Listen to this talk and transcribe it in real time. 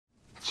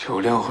酒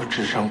量和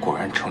智商果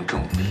然成正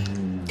比。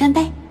干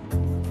杯！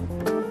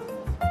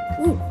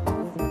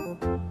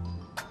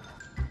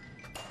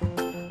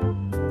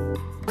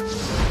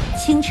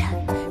清晨，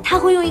他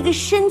会用一个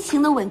深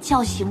情的吻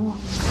叫醒我。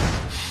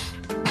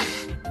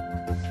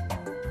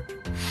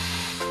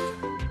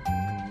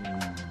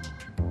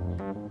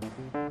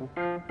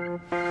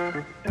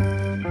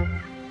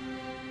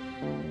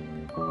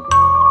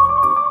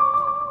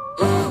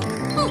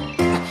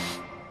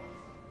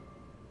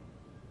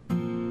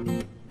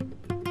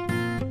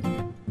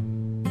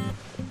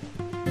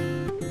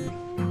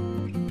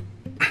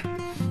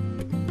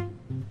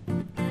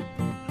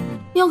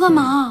你要干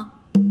嘛？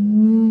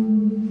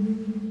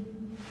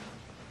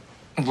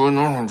不是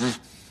能这。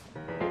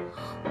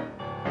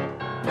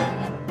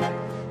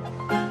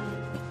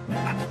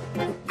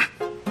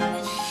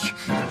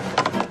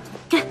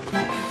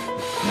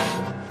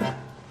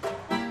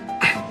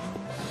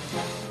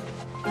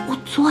我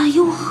昨晚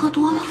又喝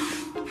多了。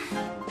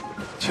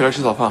起来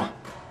吃早饭了。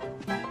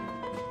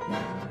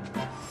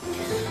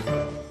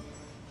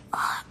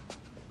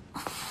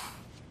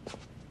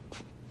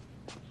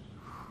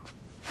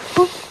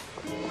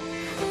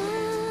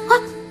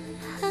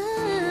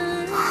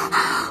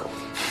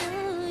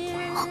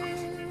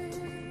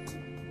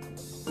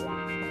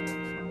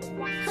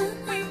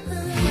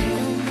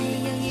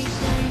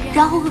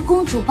然后和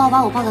公主抱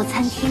把我抱到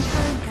餐厅。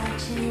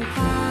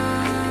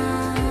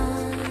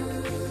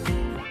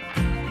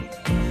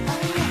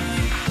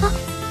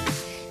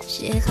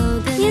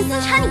尹思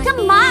辰，你干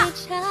嘛？你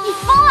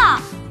疯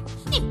了！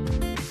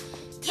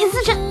尹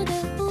思辰，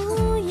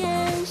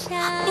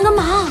你干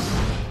嘛？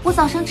我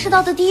早上吃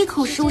到的第一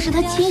口食物是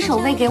他亲手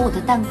喂给我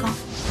的蛋糕。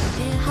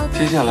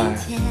接下来，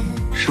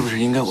是不是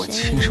应该我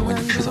亲手为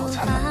你吃早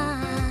餐呢？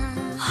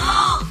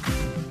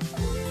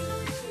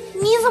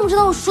你怎么知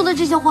道我说的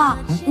这些话？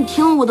你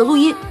听了我的录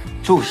音。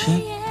录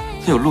音？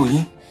你有录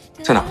音？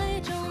在哪？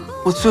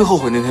我最后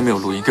悔那天没有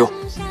录音，给我。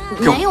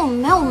没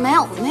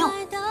有。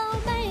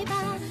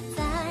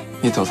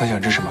你早餐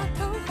想吃什么？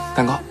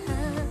蛋糕？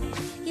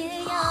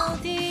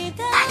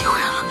太丢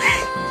人了。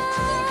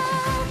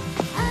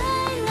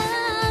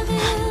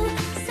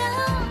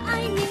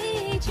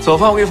早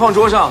饭我给你放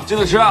桌上，记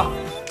得吃啊。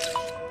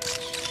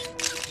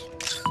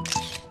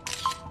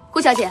顾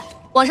小姐，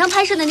网上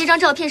拍摄的那张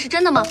照片是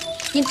真的吗？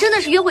你真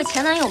的是约会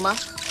前男友吗？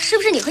是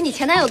不是你和你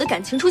前男友的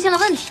感情出现了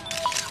问题？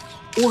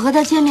我和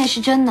他见面是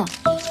真的，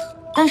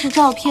但是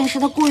照片是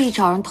他故意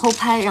找人偷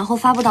拍，然后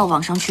发布到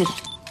网上去的。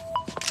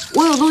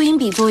我有录音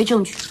笔作为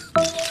证据。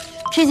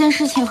这件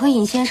事情和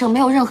尹先生没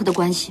有任何的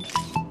关系，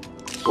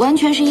完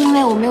全是因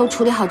为我没有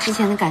处理好之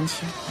前的感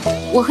情。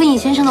我和尹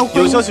先生的婚姻……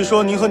有消息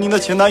说您和您的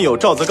前男友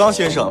赵泽刚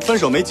先生分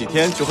手没几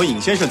天就和尹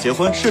先生结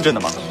婚，是真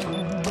的吗？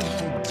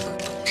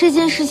这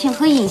件事情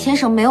和尹先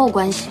生没有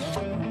关系。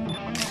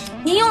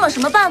您用了什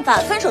么办法，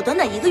分手短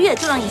短1个月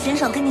就让尹先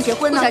生跟您结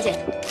婚呢？顾小姐，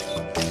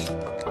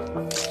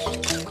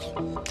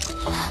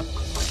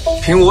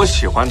凭我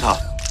喜欢他。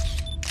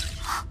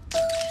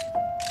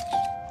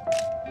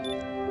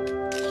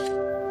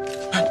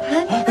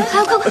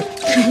快！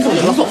你走了，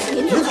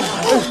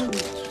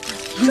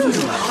这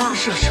就来了。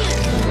是。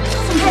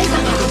拍一下。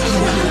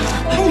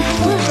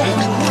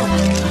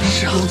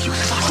是啊，有事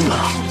发生了。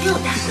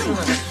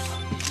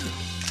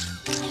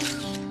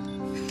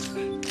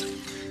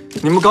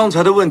你们刚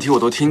才的问题我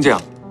都听见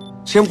了，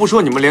先不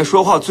说你们连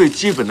说话最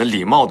基本的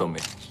礼貌都没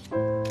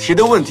有，提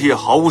的问题也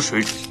毫无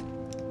水准。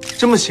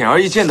这么显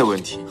而易见的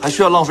问题，还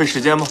需要浪费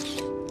时间吗？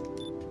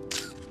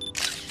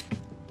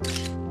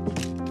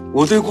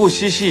我对顾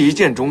西西一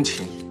见钟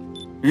情，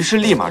于是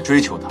立马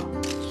追求她，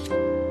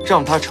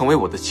让她成为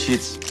我的妻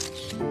子。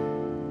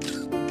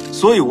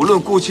所以无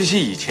论顾西西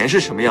以前是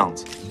什么样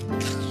子，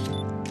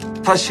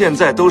她现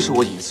在都是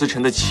我尹思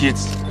辰的妻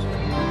子。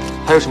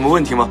还有什么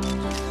问题吗？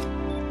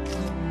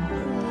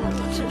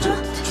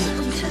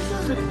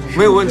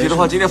没有问题的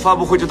话，今天发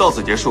布会就到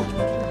此结束。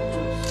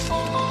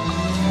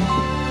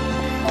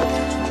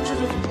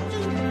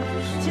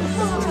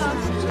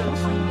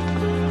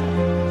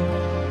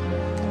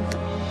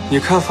你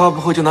开发布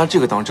会就拿这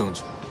个当证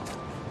据？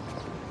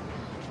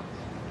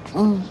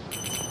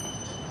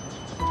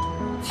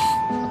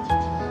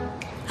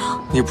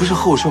你不是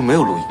和我说没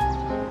有录音？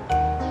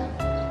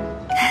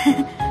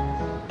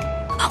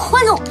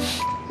还给我！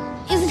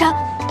尹思辰，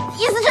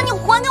你还给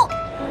我！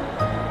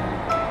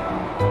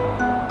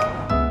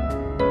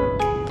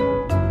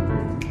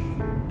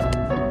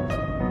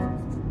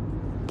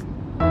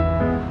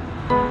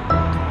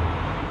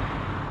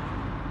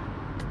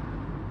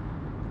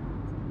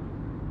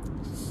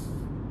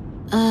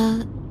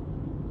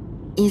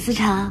尹思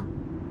辰，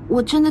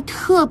我真的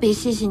特别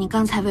谢谢你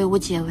刚才为我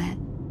解围。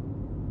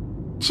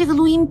这个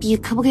录音笔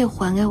可不可以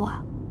还给我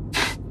啊？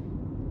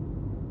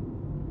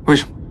为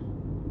什么？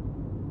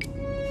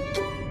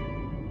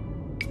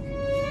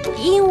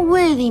因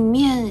为里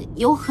面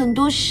有很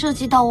多涉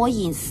及到我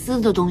隐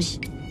私的东西。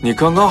你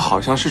刚刚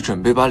好像是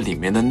准备把里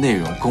面的内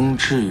容公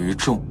之于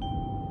众，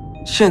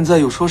现在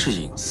又说是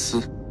隐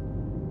私。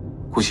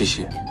顾西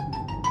西，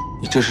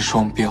你这是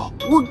双标。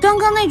我刚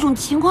刚那种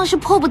情况是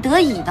迫不得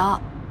已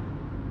的。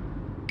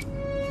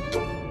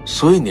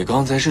所以你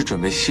刚才是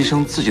准备牺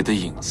牲自己的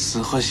隐私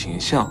和形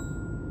象，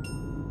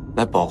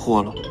来保护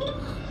我了？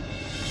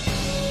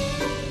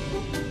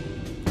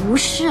不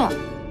是，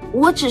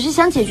我只是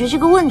想解决这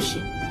个问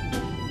题。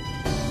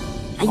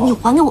哎，你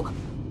还给我！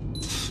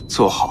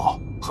坐好，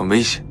很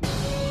危险。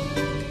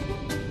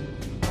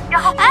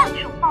然后公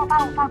主抱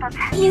抱的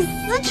餐尹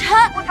思辰，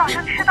我早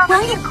上吃到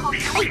的一口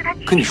食物是他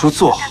跟你说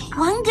坐好。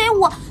还给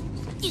我！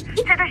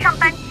在他上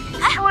班前，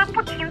他会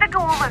不停地跟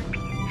我吻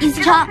别。尹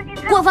思辰，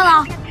过分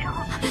了！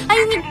哎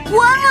呦，你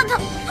关了他！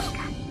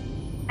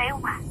每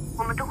晚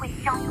我们都会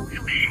相拥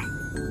入睡，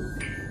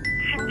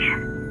清晨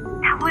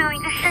他会用一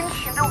个深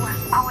情的吻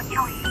把我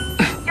叫醒，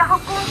然后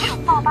公主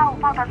抱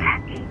的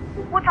餐厅，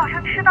我早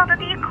上吃到的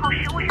第一口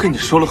食物是。跟你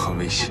说了很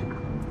危险。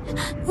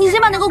你先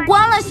把那个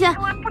关了先。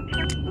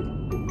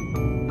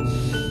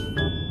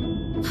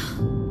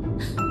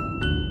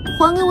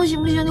还给我行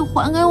不行？你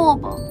还给我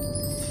吧。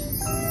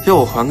要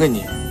我还给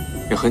你，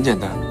也很简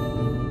单，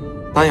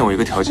答应我一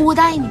个条件。我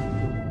答应你。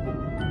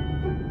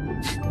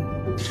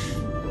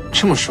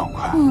这么爽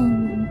快？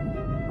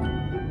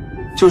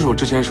就是我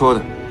之前说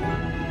的，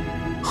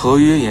合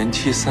约延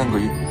期3个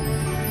月。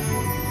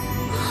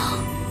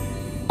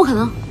不可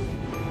能。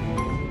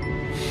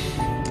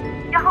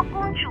然后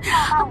公主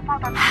抱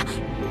的餐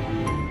厅，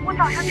我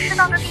早上吃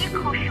到的第一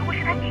口食物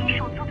是他亲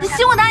手做的。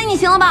行，我答应你，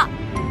行了吧？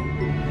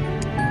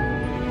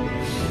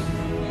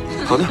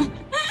好的。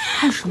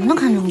看什么呢？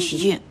看这么起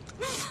劲。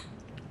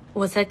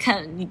我在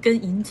看你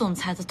跟尹总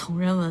裁的同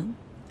人文。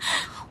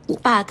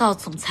霸道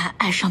总裁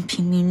爱上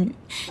平民女，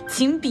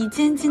情比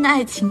肩金的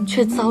爱情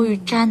却遭遇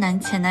渣男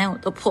前男友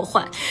的破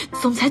坏，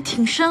总裁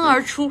挺身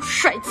而出，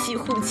帅气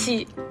护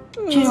妻。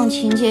这种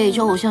情节也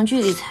就偶像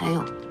剧里才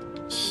有，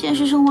现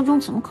实生活中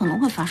怎么可能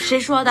会发生？谁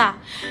说的？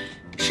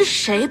是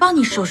谁帮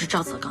你收拾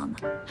赵泽刚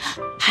的？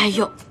还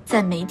有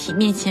在媒体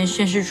面前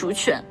宣示主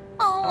权，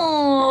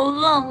哦，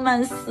浪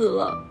漫死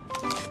了。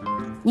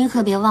你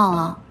可别忘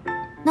了，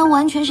那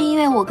完全是因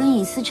为我跟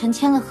尹思辰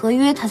签了合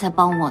约，他才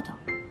帮我的。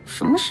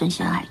什么神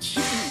仙爱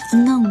情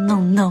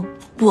 ？No，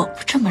 我不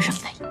这么认为。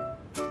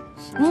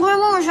你快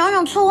帮我想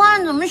想策划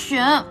案怎么写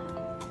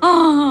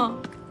啊！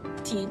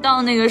提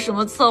到那个什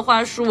么策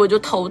划书我就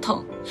头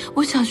疼。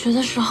我小学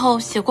的时候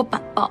写过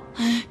板报，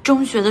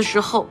中学的时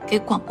候给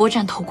广播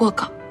站投过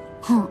稿，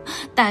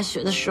大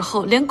学的时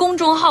候连公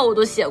众号我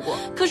都写过，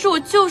可是我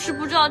就是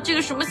不知道这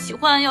个什么企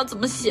划案要怎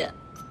么写。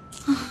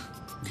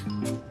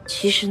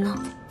其实呢，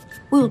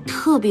我有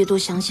特别多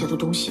想写的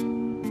东西，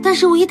但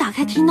是我一打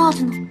开听到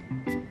的呢，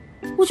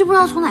我就不知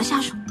道从哪下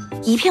手，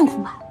一片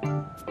空白。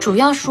主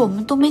要是我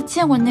们都没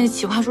见过那个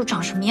企划书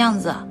长什么样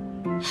子，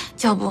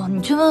要不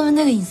你去问问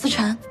那个尹思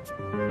辰。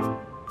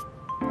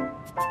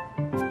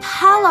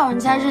他老人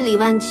家日理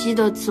万机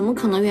的，怎么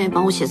可能愿意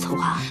帮我写策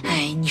划？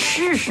哎，你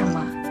试试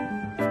嘛。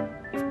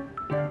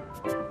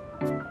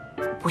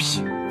不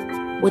行，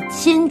我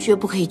坚决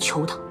不可以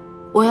求他。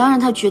我要让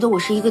他觉得我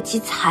是一个集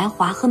才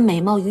华和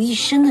美貌于一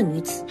身的女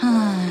子，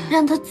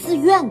让他自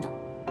愿的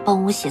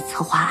帮我写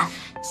策划案。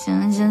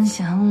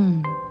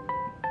行。